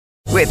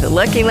With the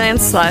Lucky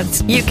Land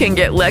Slots, you can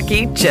get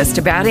lucky just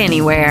about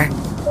anywhere.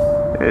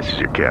 This is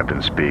your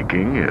captain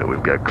speaking.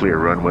 We've got clear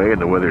runway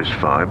and the weather's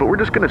fine, but we're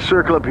just going to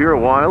circle up here a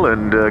while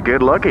and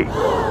get lucky.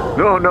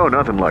 No,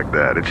 nothing like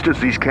that. It's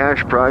just these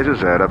cash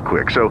prizes add up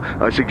quick. So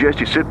I suggest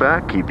you sit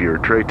back, keep your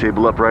tray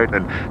table upright,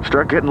 and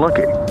start getting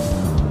lucky.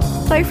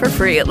 Play for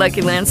free at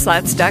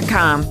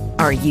LuckyLandSlots.com.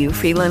 Are you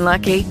feeling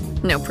lucky?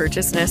 No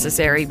purchase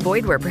necessary.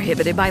 Void where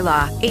prohibited by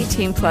law.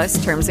 18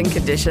 plus terms and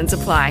conditions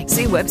apply.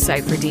 See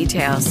website for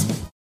details.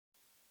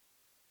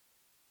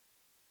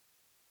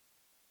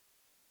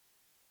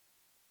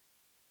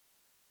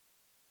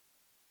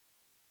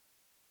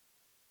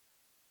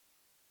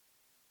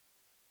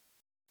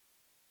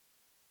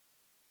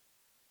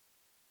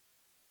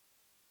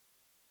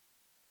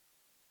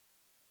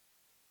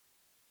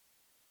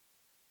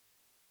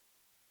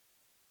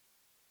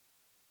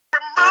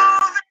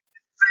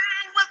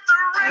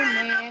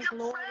 Amen.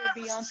 Glory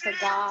be unto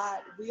God.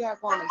 We are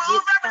going to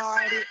get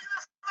started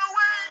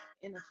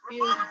in a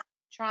few,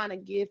 trying to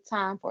give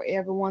time for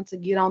everyone to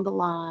get on the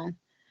line.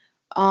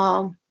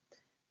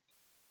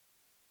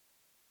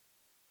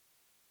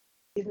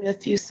 Give me a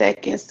few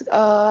seconds.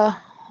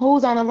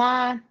 Who's on the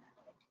line?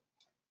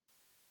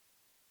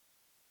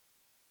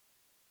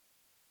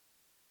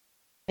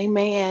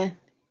 Amen.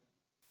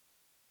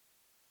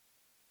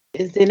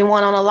 Is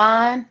anyone on the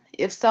line?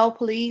 If so,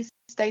 please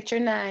state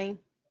your name.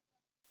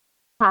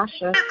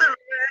 Tasha.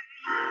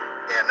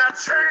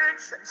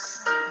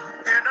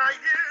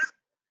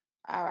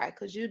 All right,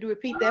 could you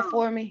repeat that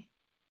for me?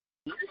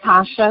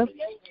 Tasha.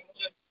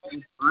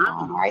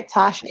 All right,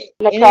 Tasha.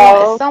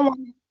 Nicole.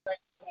 Someone.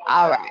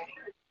 All right.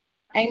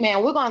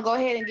 Amen. We're going to go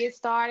ahead and get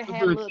started.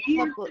 Have a little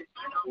couple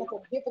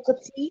of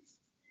difficulties.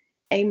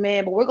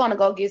 Amen. But we're going to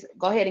go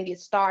ahead and get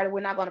started. We're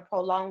not going to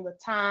prolong the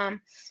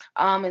time.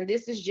 And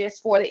this is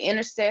just for the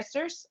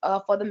intercessors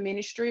for the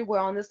ministry. We're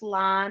on this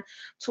line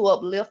to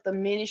uplift the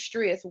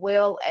ministry as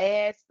well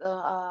as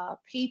the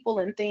people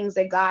and things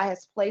that God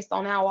has placed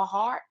on our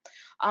heart.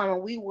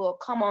 We will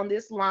come on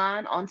this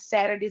line on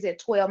Saturdays at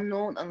 12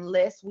 noon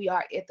unless we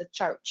are at the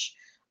church.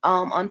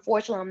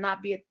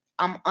 Unfortunately,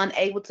 I'm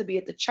unable to be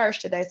at the church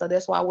today, so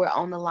that's why we're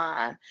on the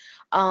line.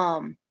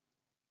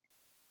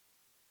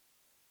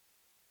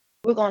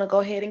 We're going to go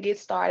ahead and get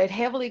started.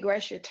 Heavenly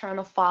gracious,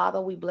 eternal Father,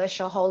 we bless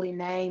your holy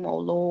name, oh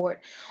Lord.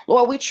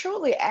 Lord, we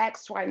truly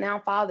ask right now,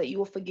 Father, that you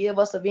will forgive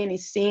us of any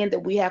sin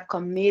that we have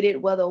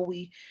committed, whether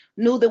we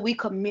knew that we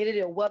committed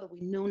it or whether we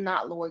knew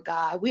not, Lord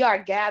God. We are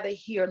gathered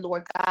here,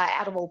 Lord God,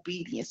 out of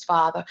obedience,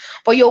 Father.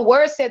 For your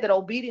word said that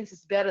obedience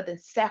is better than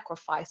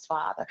sacrifice,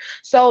 Father.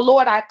 So,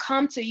 Lord, I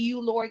come to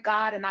you, Lord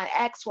God, and I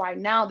ask right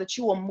now that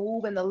you will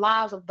move in the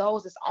lives of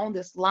those that's on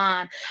this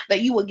line,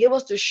 that you will give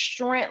us the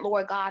strength,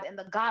 Lord God, and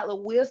the godly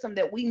wisdom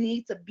that we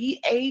need to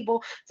be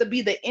able to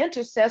be the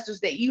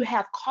intercessors that you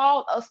have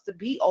called us to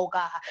be, oh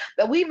God,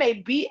 that we may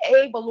be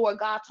able, Lord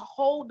God, to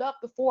hold up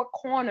the four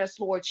corners,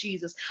 Lord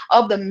Jesus,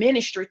 of the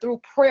ministry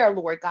through prayer,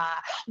 Lord God.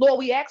 Lord,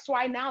 we ask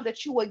right now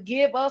that you would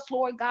give us,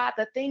 Lord God,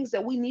 the things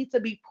that we need to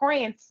be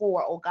praying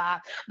for, oh God,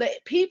 the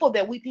people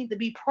that we need to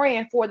be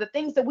praying for, the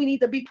things that we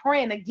need to be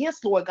praying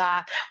against, Lord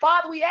God.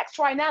 Father, we ask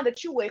right now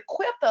that you would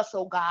equip us,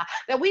 oh God,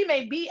 that we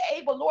may be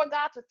able, Lord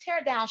God, to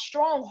tear down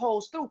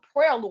strongholds through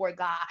prayer, Lord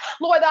God.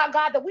 Lord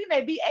God, that we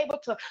may be able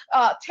to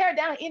tear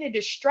down any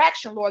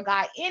distraction, Lord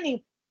God,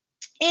 any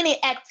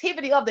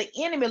activity of the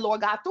enemy,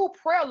 Lord God, through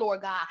prayer,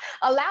 Lord God.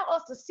 Allow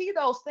us to see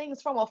those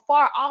things from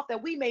afar off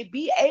that we may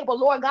be able,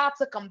 Lord God,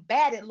 to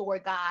combat it,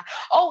 Lord God.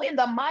 Oh, in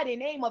the mighty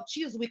name of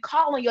Jesus, we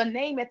call on your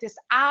name at this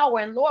hour.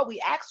 And Lord, we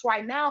ask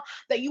right now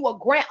that you will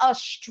grant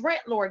us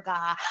strength, Lord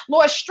God.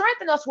 Lord,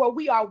 strengthen us where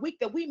we are weak,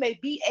 that we may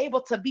be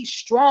able to be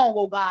strong,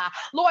 oh God.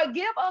 Lord,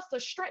 give us the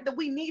strength that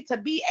we need to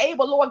be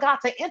able, Lord God,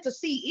 to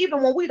intercede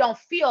even when we don't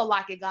feel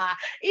like it, God.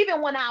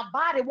 Even when our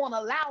body won't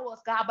allow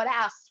us, God, but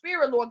our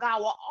spirit, Lord God,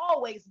 will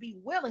always be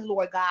willing,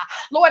 Lord God.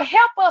 Lord,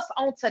 help us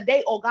on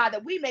today, oh God,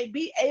 that we may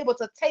be able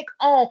to take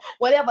on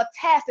whatever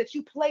task that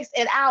you place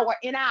in our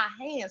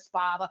hands,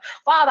 Father.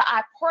 Father,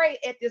 I pray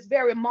at this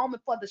very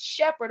moment for the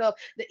shepherd of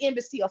the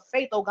embassy of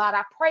faith, oh God.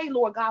 I pray,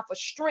 Lord God, for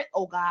strength,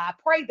 oh God. I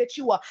pray that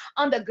you will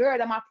undergird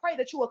him. I pray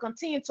that you will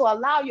continue to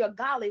allow your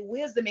godly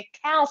wisdom and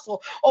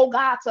counsel, oh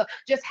God, to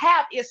just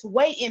have its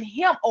way in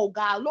him, oh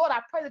God. Lord,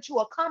 I pray that you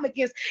will come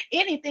against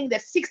anything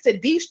that seeks to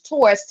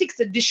detour, seeks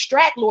to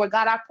distract, Lord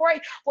God. I pray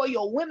for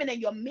your women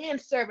and your men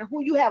servant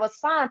who you have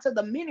assigned to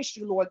the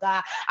ministry, Lord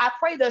God. I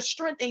pray the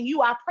strength in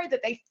you. I pray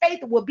that their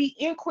faith will be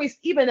increased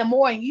even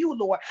more in you,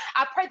 Lord.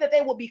 I pray that they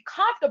will be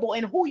comfortable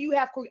in who you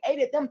have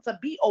created them to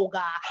be, oh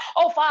God.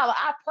 Oh, Father,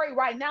 I pray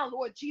right now,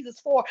 Lord Jesus,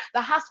 for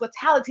the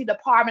hospitality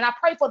department. I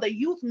pray for the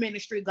youth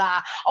ministry,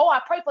 God. Oh,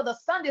 I pray for the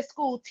Sunday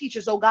school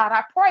teachers, oh God.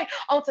 I pray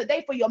on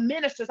today for your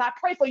ministers. I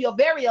pray for your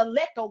very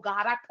elect, oh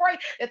God. I pray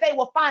that they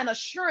will find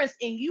assurance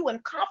in you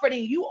and comfort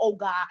in you, oh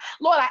God.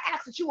 Lord, I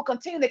ask that you will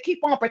continue to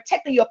keep on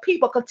protecting your your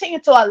people. Continue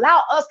to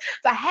allow us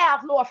to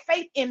have, Lord,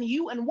 faith in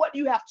you and what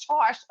you have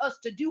charged us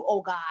to do,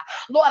 oh God.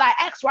 Lord, I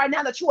ask right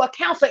now that you will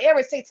counsel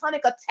every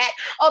satanic attack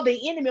of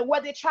the enemy,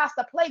 whether it tries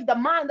to plague the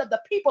mind of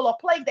the people or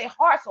plague their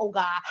hearts, oh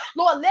God.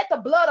 Lord, let the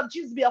blood of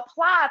Jesus be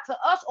applied to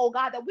us, oh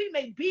God, that we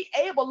may be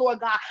able, Lord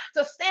God,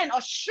 to stand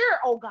assured,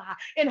 oh God,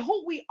 in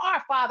who we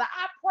are, Father.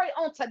 I pray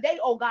on today,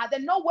 oh God,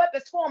 that no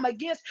weapons formed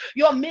against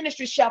your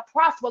ministry shall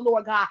prosper,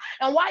 Lord God.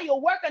 And while you're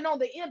working on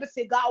the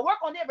embassy, God, work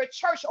on every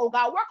church, oh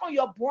God, work on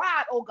your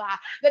bride, oh God,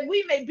 that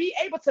we may be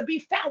able to be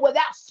found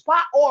without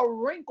spot or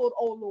wrinkled,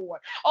 oh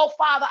Lord. Oh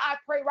Father, I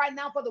pray right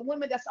now for the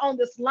women that's on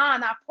this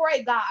line. I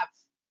pray, God,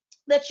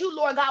 that you,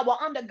 Lord God, will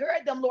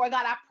undergird them, Lord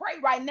God. I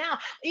pray right now,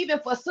 even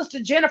for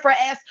Sister Jennifer,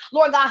 as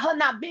Lord God, her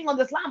not being on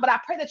this line, but I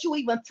pray that you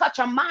even touch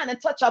her mind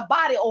and touch her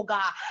body, oh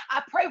God.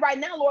 I pray right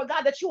now, Lord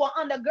God, that you will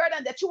undergird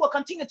and that you will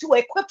continue to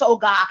equip her, oh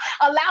God.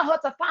 Allow her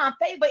to find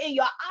favor in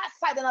your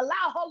eyesight and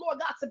allow her, Lord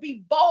God, to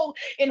be bold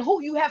in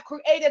who you have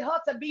created her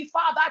to be,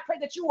 Father. I pray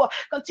that you will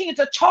continue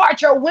to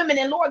charge your women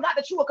and, Lord God,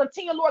 that you will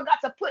continue, Lord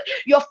God, to put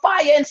your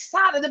fire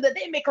inside of them, that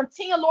they may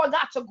continue, Lord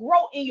God, to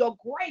grow in your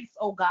grace,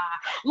 oh God.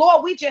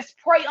 Lord, we just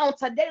pray on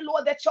today,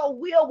 Lord, that your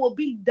will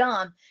be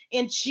done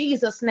in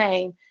Jesus'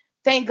 name.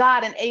 Thank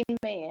God and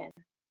amen.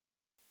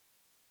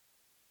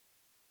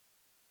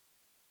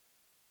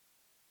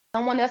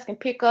 Someone else can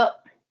pick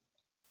up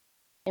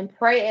and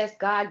pray as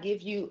God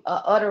gives you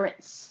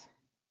utterance.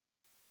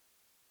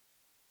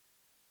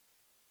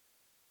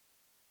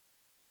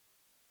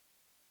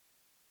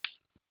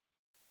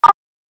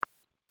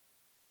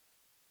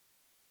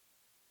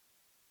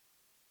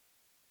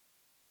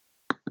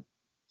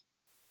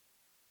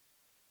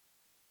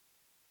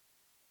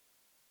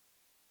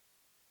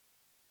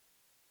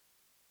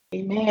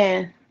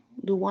 Amen.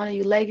 Do one of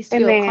you ladies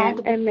feel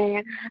comfortable?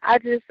 Amen. I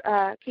just,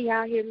 can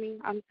y'all hear me?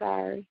 I'm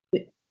sorry.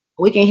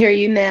 We can hear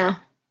you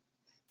now.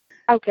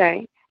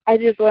 Okay. I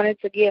just wanted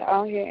to get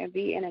on here and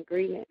be in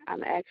agreement.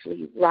 I'm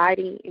actually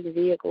riding in the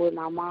vehicle with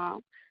my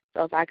mom.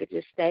 So if I could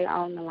just stay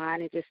on the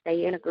line and just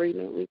stay in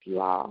agreement with you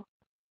all.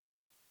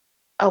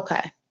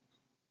 Okay.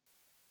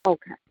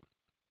 Okay.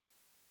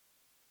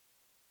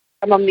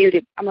 I'm going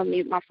to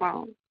mute my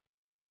phone.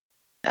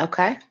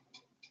 Okay.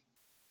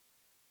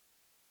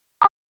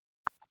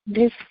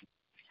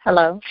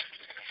 Hello?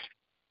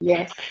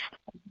 Yes.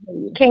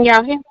 Can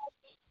y'all hear me?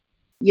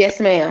 Yes,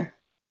 ma'am.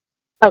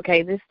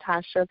 Okay, this is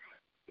Tasha.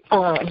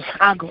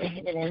 I'll go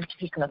ahead and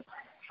speak up.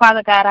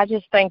 Father God, I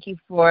just thank you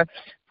for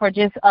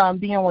just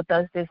being with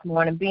us this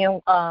morning,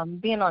 being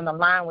on the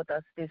line with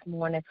us this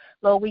morning.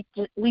 Lord,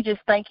 we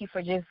just thank you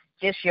for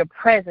just your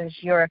presence,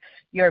 your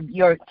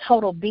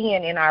total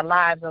being in our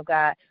lives, oh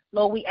God.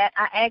 Lord,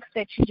 I ask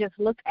that you just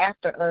look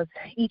after us,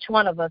 each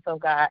one of us, oh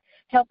God.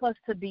 Help us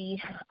to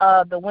be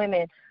the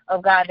women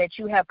of God that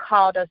you have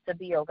called us to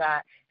be, oh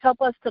God.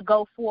 Help us to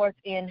go forth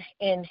and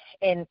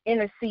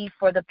intercede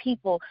for the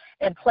people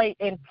and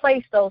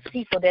place those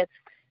people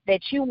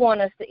that you want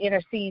us to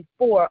intercede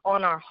for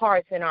on our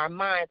hearts and our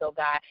minds, oh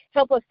God.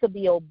 Help us to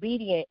be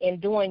obedient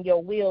in doing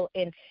your will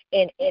and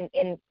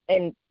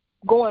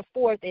going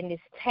forth in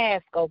this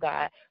task, oh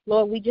God.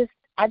 Lord,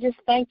 I just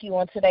thank you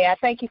on today. I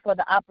thank you for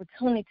the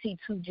opportunity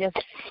to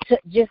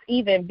just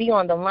even be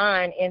on the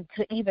line and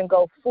to even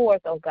go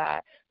forth, oh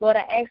God. Lord,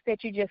 I ask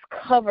that you just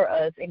cover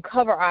us and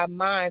cover our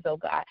minds, oh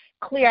God.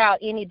 Clear out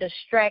any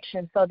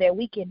distractions so that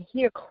we can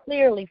hear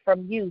clearly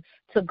from you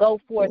to go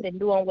forth and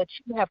doing what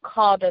you have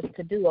called us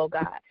to do, oh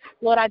God.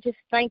 Lord, I just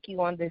thank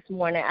you on this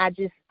morning. I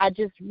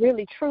just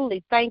really,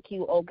 truly thank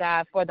you, oh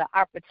God, for the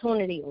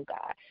opportunity, oh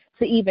God,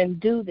 to even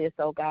do this,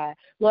 oh God.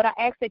 Lord, I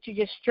ask that you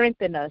just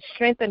strengthen us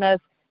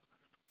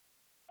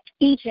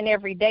each and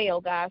every day, oh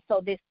God,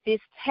 so this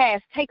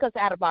task, take us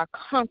out of our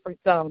comfort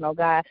zone, oh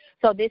God,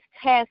 so this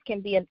task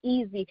can be an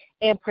easy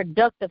and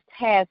productive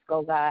task,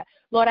 oh God.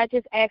 Lord, I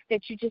just ask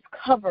that you just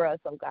cover us,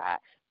 oh God.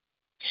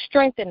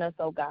 Strengthen us,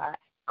 oh God.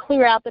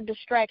 Clear out the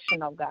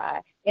distraction, oh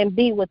God, and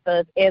be with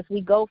us as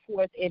we go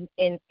forth in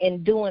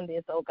doing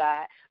this, oh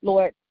God.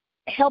 Lord,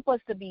 help us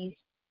to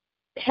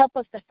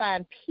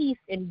find peace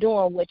in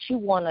doing what you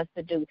want us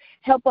to do.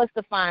 Help us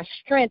to find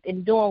strength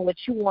in doing what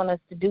you want us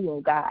to do, oh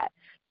God.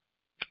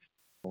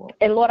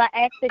 And Lord, I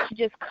ask that you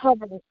just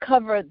cover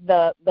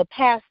the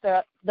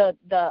pastor, the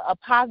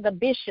apostle, the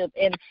bishop,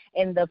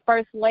 and the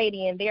first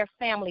lady and their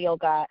family, oh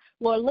God.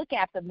 Lord, look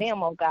after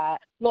them, oh God.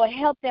 Lord,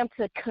 help them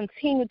to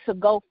continue to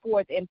go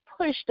forth and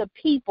push the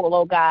people,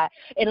 oh God.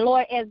 And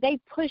Lord, as they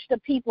push the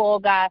people, oh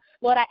God,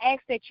 Lord, I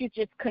ask that you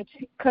just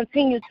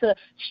continue to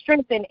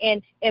strengthen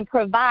and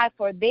provide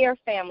for their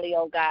family,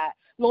 oh God.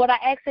 Lord, I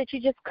ask that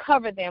you just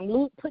cover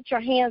them. Put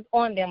your hands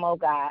on them, oh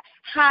God.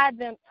 Hide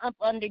them up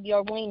under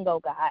your wing, oh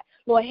God.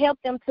 Lord, help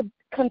them to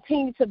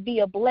continue to be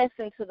a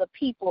blessing to the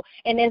people.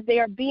 And as they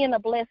are being a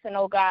blessing,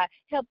 oh God,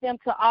 help them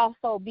to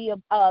also be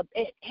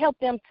help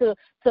them to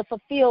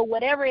fulfill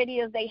whatever it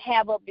is they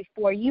have up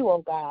before you,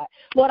 oh God.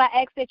 Lord, I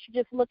ask that you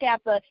just look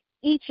after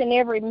each and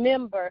every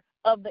member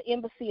of the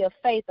Embassy of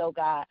Faith, oh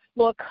God.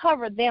 Lord,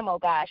 cover them, oh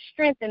God.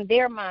 Strengthen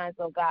their minds,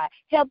 oh God.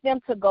 Help them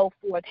to go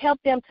forth. Help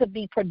them to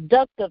be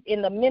productive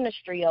in the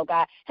ministry, oh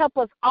God. Help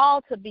us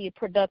all to be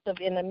productive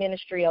in the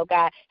ministry, oh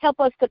God. Help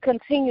us to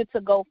continue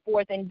to go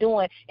forth and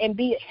doing and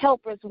be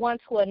helpers one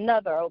to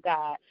another, oh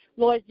God.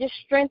 Lord, just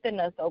strengthen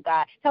us, oh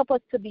God. Help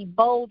us to be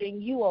bold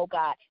in you, oh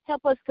God.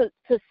 Help us to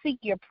seek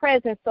your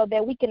presence so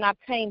that we can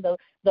obtain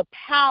the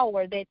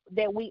power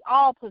that we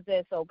all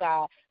possess, oh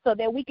God, so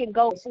that we can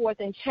go forth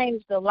and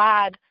change the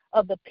lives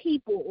of the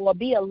people or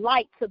be a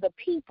light to the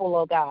people,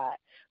 oh God.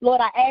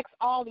 Lord, I ask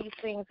all these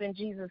things in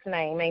Jesus'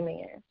 name.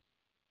 Amen.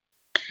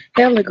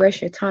 Heavenly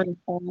gracious eternal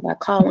Father, I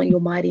call on your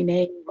mighty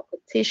name. I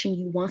petition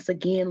you once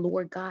again,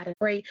 Lord God. I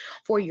pray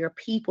for your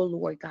people,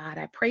 Lord God.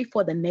 I pray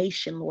for the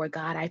nation, Lord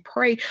God. I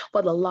pray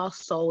for the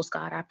lost souls,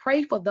 God. I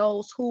pray for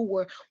those who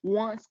were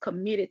once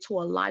committed to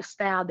a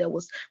lifestyle that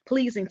was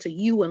pleasing to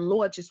you and,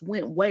 Lord, just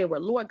went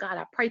wayward. Lord God,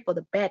 I pray for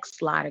the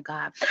backslider,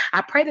 God.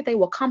 I pray that they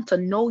will come to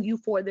know you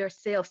for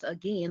themselves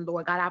again,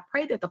 Lord God. I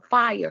pray that the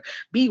fire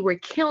be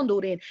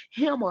rekindled in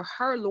him or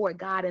her, Lord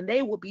God, and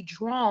they will be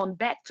drawn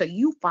back to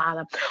you,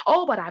 Father.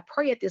 Oh, but I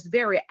pray at this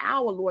very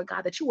hour, Lord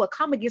God, that you will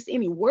come against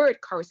any word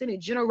curse, any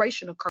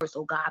generational curse,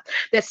 oh God,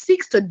 that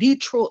seeks to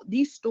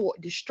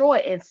destroy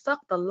and suck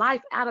the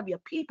life out of your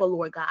people,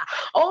 Lord God.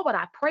 Oh, but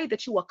I pray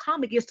that you will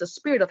come against the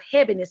spirit of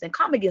heaviness and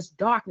come against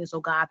darkness,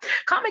 oh God.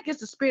 Come against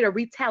the spirit of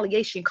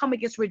retaliation, come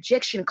against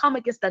rejection, come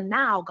against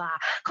denial, God.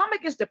 Come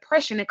against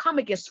depression and come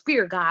against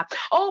fear, God.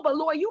 Oh, but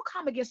Lord, you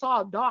come against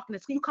all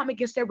darkness. You come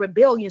against that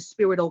rebellion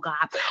spirit, oh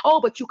God. Oh,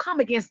 but you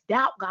come against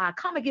doubt, God.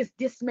 Come against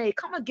dismay.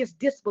 Come against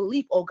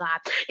disbelief, oh God.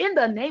 In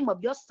the name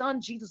of your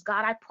son, Jesus,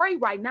 God, I pray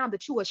right now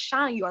that you will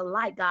shine your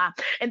light, God,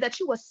 and that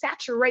you will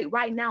saturate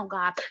right now,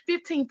 God,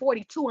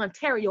 1542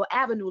 Ontario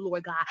Avenue,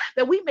 Lord God,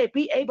 that we may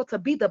be able to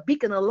be the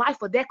beacon of life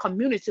for that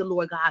community,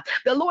 Lord God.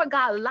 The Lord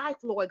God, life,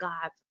 Lord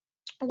God.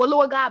 Well,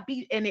 Lord God,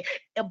 be an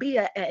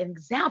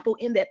example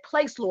in that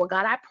place, Lord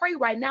God. I pray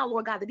right now,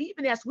 Lord God, that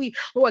even as we,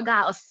 Lord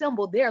God,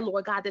 assemble there,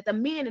 Lord God, that the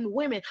men and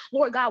women,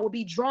 Lord God, will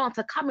be drawn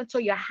to come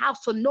into your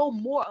house to know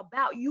more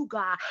about you,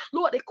 God.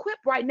 Lord, equip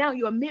right now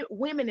your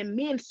women and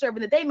men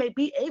servant that they may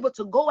be able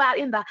to go out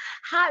in the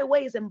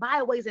highways and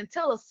byways and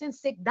tell a sin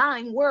sick,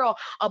 dying world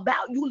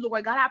about you,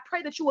 Lord God. I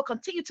pray that you will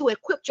continue to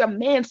equip your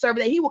man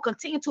servant, that he will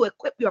continue to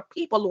equip your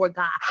people, Lord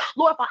God.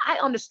 Lord, for I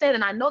understand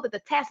and I know that the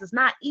task is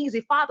not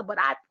easy, Father, but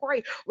I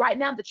pray right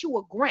now that you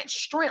will grant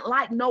strength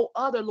like no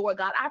other, Lord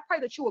God. I pray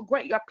that you will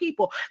grant your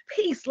people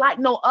peace like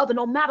no other,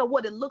 no matter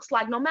what it looks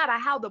like, no matter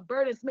how the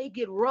burdens may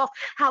get rough,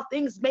 how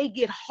things may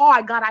get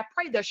hard, God. I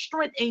pray there's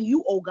strength in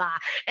you, oh God,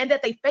 and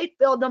that they faith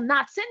fail them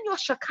not. Send your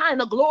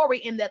Shekinah glory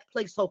in that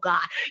place, oh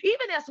God.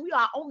 Even as we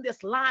are on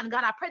this line,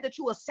 God, I pray that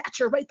you will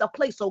saturate the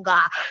place, oh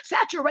God.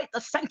 Saturate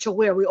the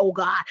sanctuary, oh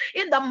God.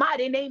 In the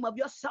mighty name of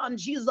your son,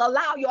 Jesus,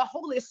 allow your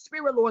Holy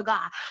Spirit, Lord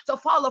God, to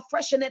fall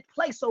afresh in that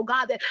place, oh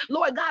God, that,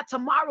 Lord God,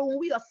 tomorrow when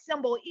we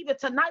assemble, even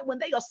tonight when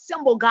they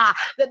assemble, God,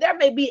 that there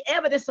may be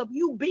evidence of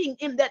you being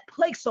in that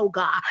place, oh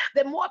God,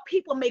 that more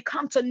people may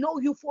come to know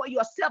you for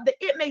yourself, that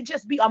it may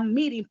just be a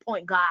meeting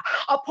point, God,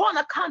 upon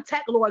a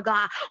contact, Lord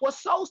God, with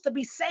souls to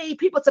be saved,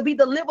 people to be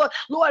delivered,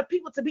 Lord,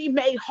 people to be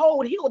made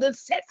whole, healed, and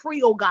set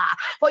free, oh God.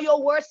 For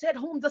your word said,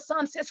 whom the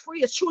Son sets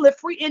free is truly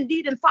free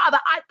indeed. And Father,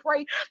 I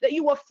pray that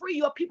you will free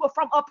your people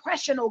from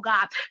oppression, oh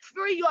God.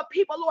 Free your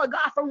people, Lord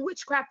God, from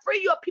witchcraft.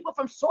 Free your people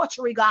from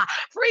sorcery, God.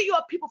 Free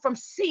your people from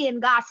sin,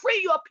 God.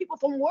 Free your people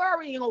from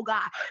worrying, oh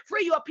God.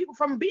 Free your people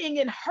from being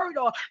in hurt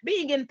or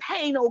being in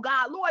pain, oh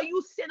God. Lord,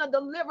 you send a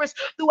deliverance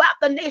throughout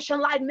the nation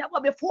like never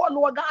before,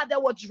 Lord God,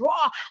 that will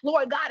draw,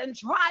 Lord God, and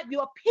drive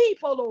your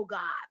people, oh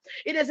God.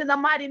 It is in the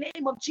mighty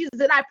name of Jesus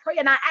that I pray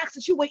and I ask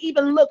that you would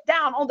even look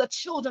down on the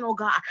children, oh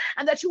God,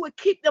 and that you would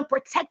keep them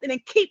protected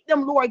and keep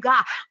them, Lord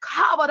God,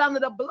 covered under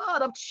the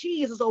blood of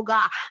Jesus, oh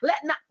God. Let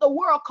not the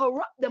world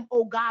corrupt them,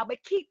 oh God,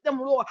 but keep them,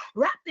 Lord,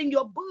 wrapped in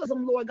your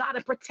bosom, Lord God,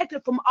 and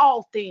protected from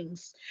all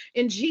things.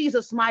 In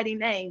Jesus' mighty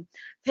name,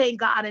 thank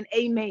God and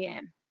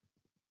amen.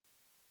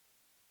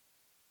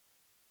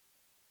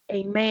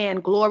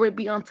 Amen. Glory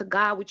be unto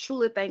God. We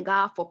truly thank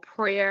God for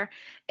prayer.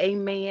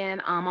 Amen.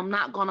 I'm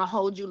not going to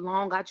hold you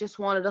long. I just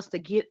wanted us to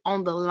get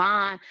on the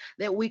line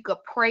that we could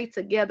pray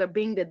together,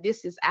 being that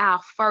this is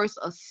our first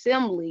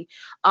assembly.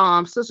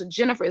 Sister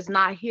Jennifer is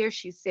not here.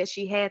 She said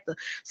she had to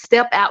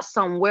step out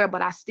somewhere,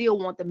 but I still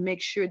want to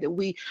make sure that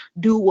we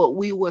do what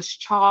we was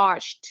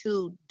charged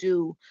to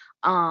do.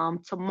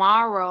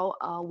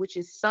 Tomorrow, which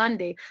is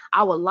Sunday,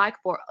 I would like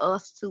for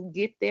us to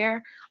get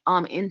there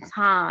in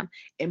time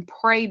and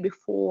pray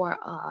before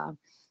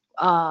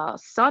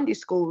Sunday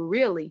school,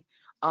 really.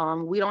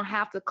 We don't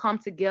have to come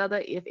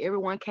together if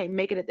everyone can't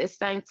make it at the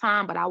same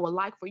time, but I would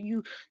like for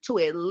you to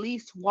at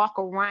least walk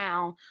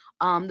around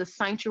the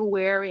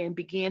sanctuary and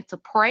begin to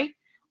pray.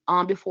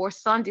 before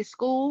Sunday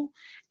school,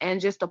 and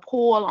just to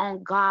pull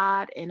on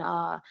God and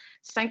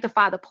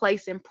sanctify the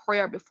place in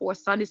prayer before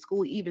Sunday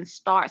school even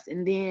starts,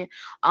 and then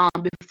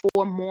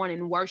before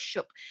morning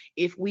worship,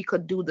 if we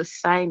could do the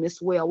same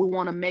as well. We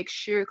want to make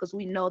sure, because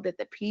we know that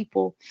the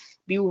people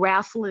be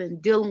wrestling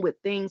and dealing with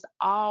things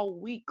all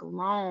week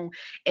long,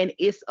 and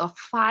it's a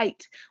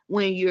fight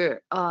when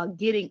you're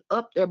getting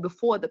up there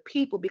before the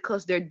people,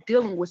 because they're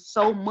dealing with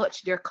so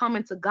much. They're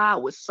coming to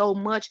God with so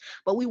much,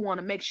 but we want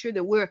to make sure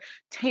that we're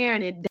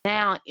tearing it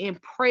down in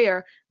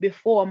prayer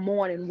before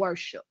morning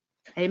worship.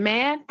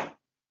 Amen.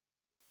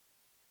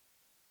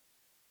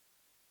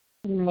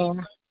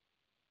 Amen.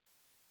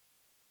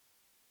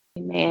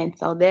 Amen.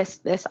 So that's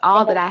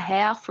all that I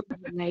have for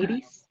you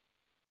ladies.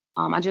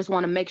 I just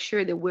want to make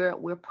sure that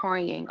we're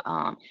praying.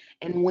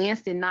 And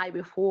Wednesday night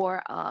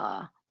before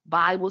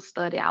Bible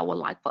study, I would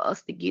like for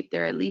us to get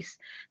there at least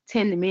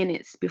 10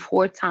 minutes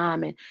before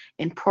time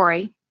and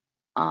pray.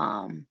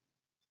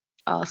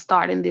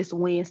 Starting this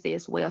Wednesday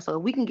as well. So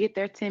if we can get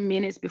there 10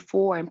 minutes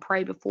before and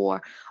pray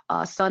before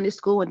Sunday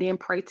school, and then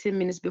pray 10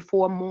 minutes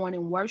before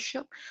morning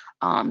worship,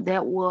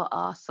 that will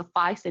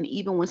suffice. And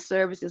even when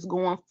service is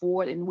going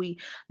forward and we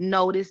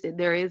notice that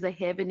there is a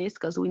heaviness,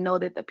 because we know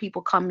that the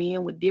people come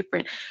in with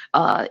different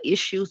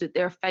issues that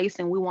they're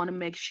facing, we want to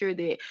make sure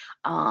that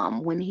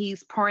when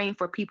he's praying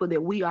for people,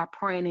 that we are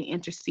praying and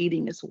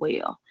interceding as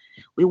well.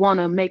 We want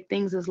to make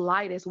things as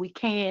light as we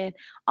can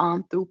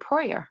through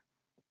prayer.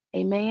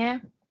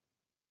 Amen.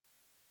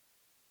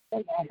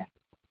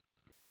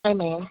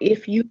 Amen.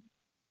 If you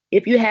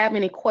have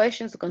any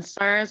questions or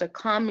concerns or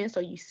comments,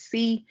 or you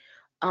see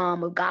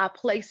if God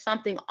placed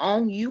something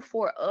on you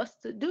for us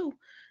to do,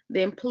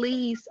 then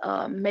please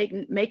make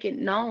it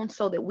known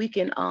so that we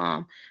can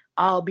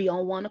all be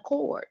on one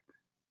accord.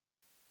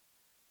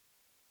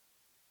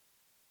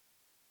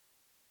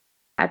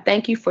 I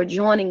thank you for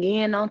joining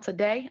in on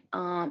today,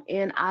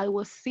 and I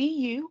will see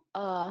you.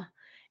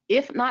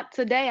 If not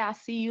today, I'll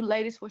see you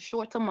ladies for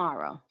sure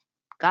tomorrow.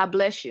 God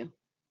bless you.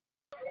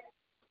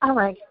 All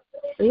right.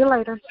 See you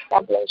later.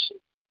 God bless you.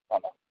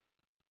 Bye-bye.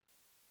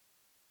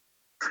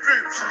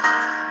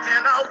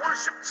 And our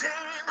worship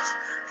teams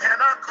and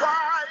our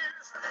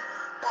choirs,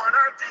 on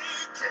our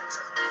deacons,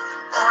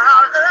 on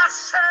our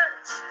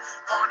ushers,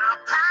 on our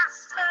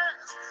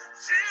pastors,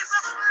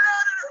 Jesus,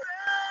 let it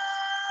rain,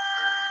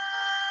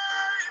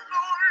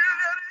 Lord,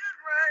 let it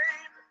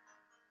rain.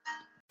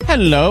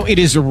 Hello, it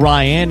is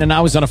Ryan, and I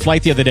was on a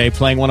flight the other day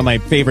playing one of my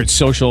favorite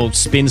social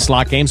spin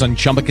slot games on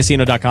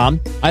ChumbaCasino.com.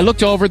 I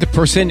looked over at the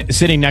person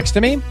sitting next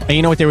to me, and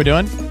you know what they were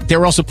doing? They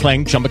were also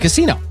playing Chumba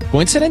Casino.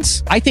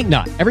 Coincidence? I think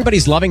not.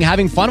 Everybody's loving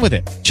having fun with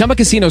it. Chumba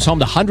Casino is home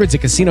to hundreds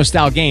of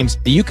casino-style games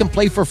that you can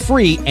play for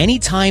free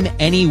anytime,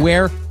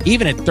 anywhere,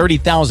 even at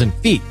 30,000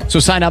 feet. So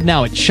sign up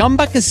now at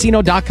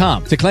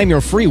ChumbaCasino.com to claim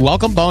your free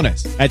welcome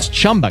bonus. That's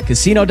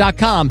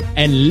ChumbaCasino.com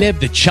and live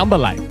the Chumba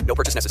life. No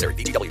purchase necessary.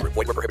 VGW Group.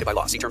 Void where prohibited by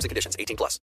law. See terms and conditions. 18+.